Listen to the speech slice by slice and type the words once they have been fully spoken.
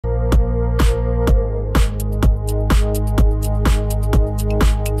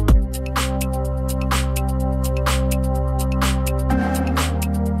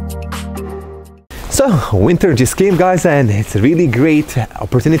So winter just came, guys, and it's a really great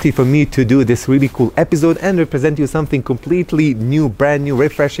opportunity for me to do this really cool episode and represent you something completely new, brand new,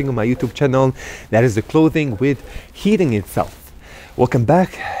 refreshing on my YouTube channel. That is the clothing with heating itself. Welcome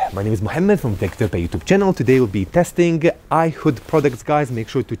back. My name is Mohammed from Vector by YouTube channel. Today we'll be testing iHood products, guys. Make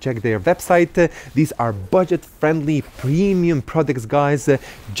sure to check their website. These are budget-friendly, premium products, guys.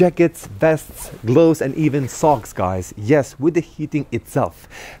 Jackets, vests, gloves, and even socks, guys. Yes, with the heating itself.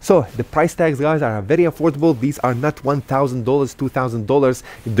 So the price tags, guys, are very affordable. These are not $1,000, $2,000.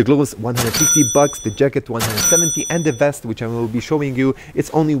 The gloves, 150 bucks. The jacket, 170, and the vest, which I will be showing you, it's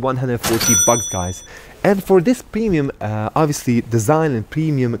only 140 bucks, guys. And for this premium, obviously, design and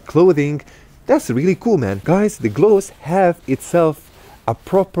premium clothing, that's really cool, man. Guys, the gloves have itself a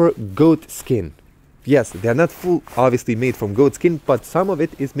proper goat skin. Yes, they are not full, obviously, made from goat skin, but some of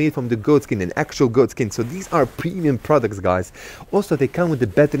it is made from the goat skin, an actual goat skin. So these are premium products, guys. Also, they come with the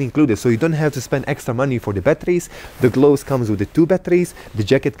battery included, so you don't have to spend extra money for the batteries. The gloves comes with the 2 batteries. The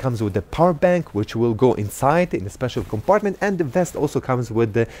jacket comes with the power bank, which will go inside in a special compartment, and the vest also comes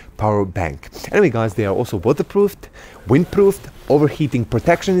with the power bank. Anyway, guys, they are also waterproofed, windproofed, overheating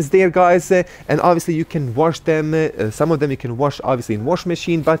protection is there, guys, and obviously you can wash them. Some of them you can wash obviously in wash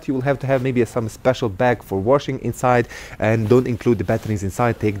machine, but you will have to have maybe some special bag for washing inside, and don't include the batteries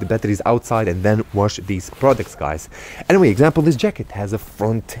inside. Take the batteries outside and then wash these products, guys. Anyway, example, this jacket has a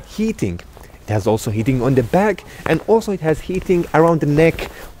front heating. It has also heating on the back, and also it has heating around the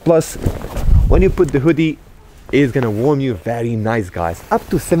neck. Plus, when you put the hoodie, is gonna warm you very nice, guys, up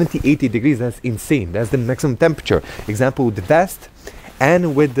to 70-80 degrees. That's insane. That's the maximum temperature. Example, with the vest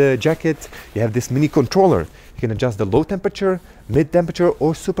and with the jacket, you have this mini controller. You can adjust the low temperature, mid temperature,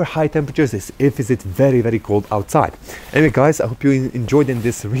 or super high temperatures if it's very cold outside. Anyway, guys, I hope you enjoyed in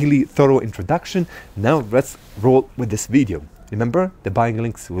this really thorough introduction. Now let's roll with this video. Remember, the buying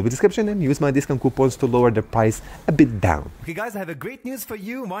links will be in the description, and use my discount coupons to lower the price a bit down. Okay, guys, I have a great news for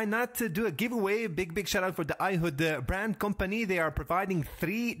you. Why not do a giveaway? Big shout out for the iHood brand company. They are providing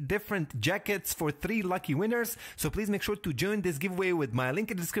 3 different jackets for 3 lucky winners. So please make sure to join this giveaway with my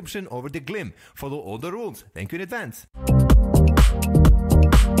link in the description over the Glim. Follow all the rules. Thank you in advance.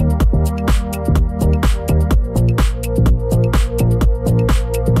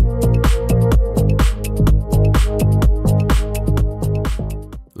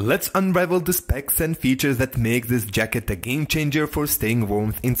 Let's unravel the specs and features that make this jacket a game changer for staying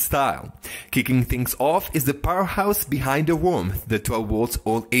warm in style. Kicking things off is the powerhouse behind the warmth, the 12 volts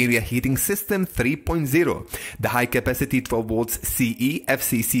all area heating system 3.0. The high capacity 12 volts CE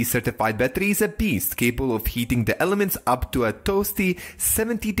FCC certified battery is a beast, capable of heating the elements up to a toasty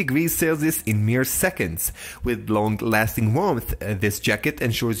 70 degrees Celsius in mere seconds. With long lasting warmth, this jacket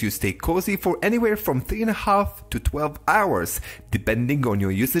ensures you stay cozy for anywhere from 3.5 to 12 hours, depending on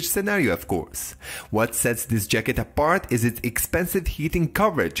your usage scenario, of course. What sets this jacket apart is its expansive heating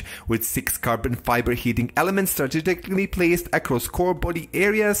coverage, with 6 carbon fiber heating elements strategically placed across core body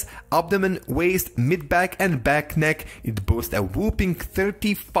areas, abdomen, waist, mid-back, and back neck. It boasts a whopping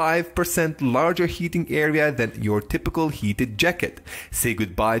 35% larger heating area than your typical heated jacket. Say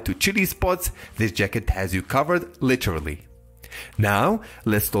goodbye to chilly spots. This jacket has you covered, literally. Now,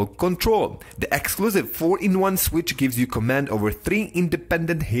 let's talk control. The exclusive 4-in-1 switch gives you command over 3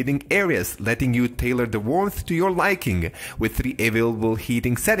 independent heating areas, letting you tailor the warmth to your liking. With 3 available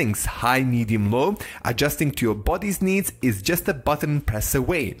heating settings, high, medium, low, adjusting to your body's needs is just a button press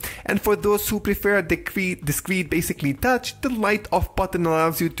away. And for those who prefer a discreet basically touch, the light off button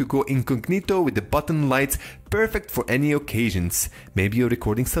allows you to go incognito with the button lights, perfect for any occasions. Maybe you're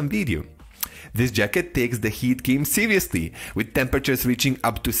recording some video. This jacket takes the heat game seriously. With temperatures reaching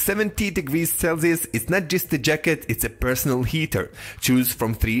up to 70 degrees Celsius, it's not just a jacket, it's a personal heater. Choose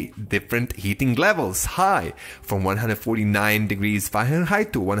from 3 different heating levels. High, from 149 degrees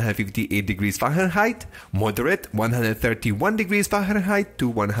Fahrenheit to 158 degrees Fahrenheit. Moderate, 131 degrees Fahrenheit to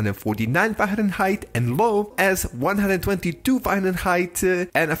 149 Fahrenheit. And low as 122 Fahrenheit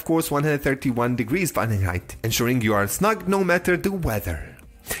and of course 131 degrees Fahrenheit, ensuring you are snug no matter the weather.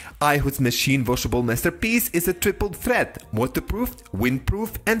 iHood's machine washable masterpiece is a triple threat: waterproof,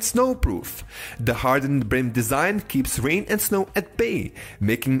 windproof, and snowproof. The hardened brim design keeps rain and snow at bay,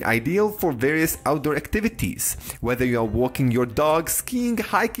 making it ideal for various outdoor activities. Whether you are walking your dog, skiing,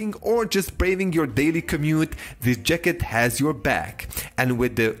 hiking, or just braving your daily commute, this jacket has your back. And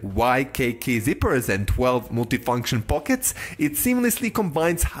with the YKK zippers and 12 multifunction pockets, it seamlessly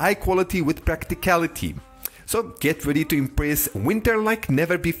combines high quality with practicality. So get ready to impress winter like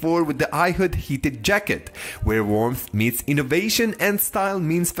never before with the iHood heated jacket, where warmth meets innovation and style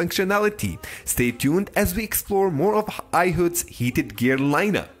means functionality. Stay tuned as we explore more of iHood's heated gear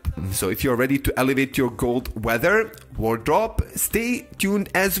lineup. So if you're ready to elevate your cold weather wardrobe, stay tuned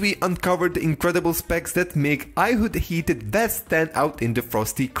as we uncover the incredible specs that make iHood heated vest stand out in the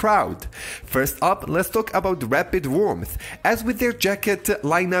frosty crowd. First up, let's talk about rapid warmth. As with their jacket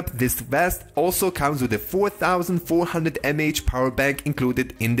lineup, this vest also comes with a 4400 mAh power bank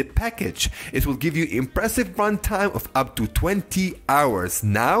included in the package. It will give you impressive run time of up to 20 hours.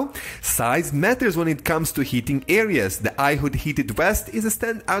 Now, size matters when it comes to heating areas. The iHood heated vest is a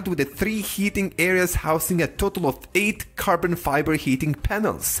standout with 3 heating areas housing a total of 8 carbon fiber heating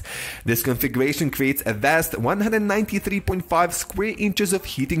panels. This configuration creates a vast 193.5 square inches of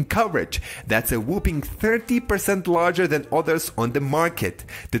heating coverage. That's a whopping 30% larger than others on the market.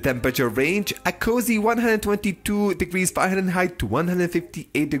 The temperature range, a cozy 122 degrees Fahrenheit to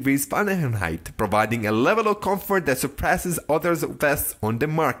 158 degrees Fahrenheit, providing a level of comfort that surpasses other vests on the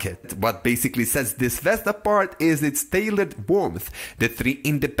market. What basically sets this vest apart is its tailored warmth. The 3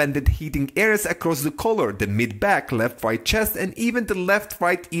 independent heating areas across the collar, the mid-back, left-right chest, and even the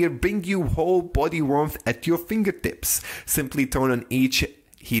left-right ear bring you whole body warmth at your fingertips. Simply turn on each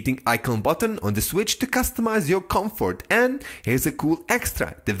heating icon button on the switch to customize your comfort. And here's a cool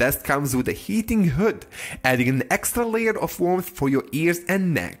extra: the vest comes with a heating hood, adding an extra layer of warmth for your ears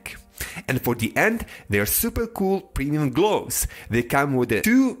and neck. And for the end, they're super cool premium gloves. They come with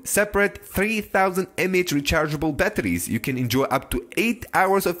 2 separate 3000 mAh rechargeable batteries. You can enjoy up to 8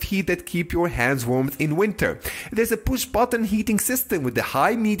 hours of heat that keep your hands warm in winter. There's a push button heating system with the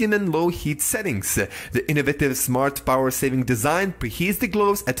high, medium and low heat settings. The innovative smart power saving design preheats the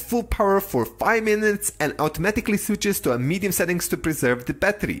gloves at full power for 5 minutes and automatically switches to a medium settings to preserve the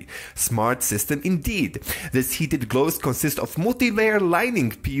battery. Smart system indeed. This heated gloves consist of multi-layer lining,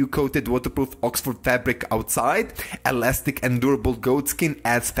 PU coated waterproof Oxford fabric outside, elastic and durable goat skin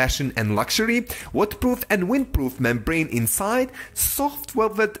adds fashion and luxury, waterproof and windproof membrane inside, soft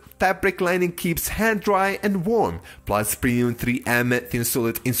velvet fabric lining keeps hand dry and warm, plus premium 3M thin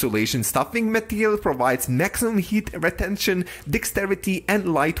solid insulation stuffing material provides maximum heat retention, dexterity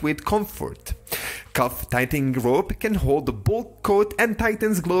and lightweight comfort. Cuff tightening rope can hold the bulk coat and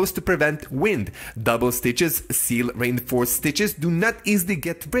tightens gloves to prevent wind. Double stitches seal reinforced stitches do not easily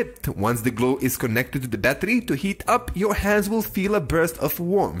get ripped. Once the glove is connected to the battery to heat up, your hands will feel a burst of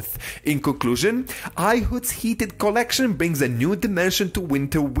warmth. In conclusion, iHood's heated collection brings a new dimension to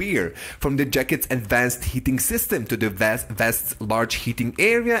winter wear. From the jacket's advanced heating system to the vest's large heating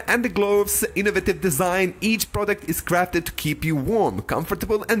area and the glove's innovative design, each product is crafted to keep you warm,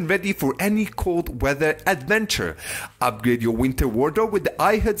 comfortable and ready for any cold weather adventure. Upgrade your winter wardrobe with the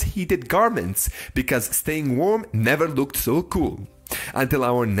iHood's heated garments, because staying warm never looked so cool. Until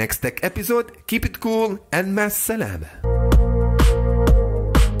our next tech episode, keep it cool and mas salama.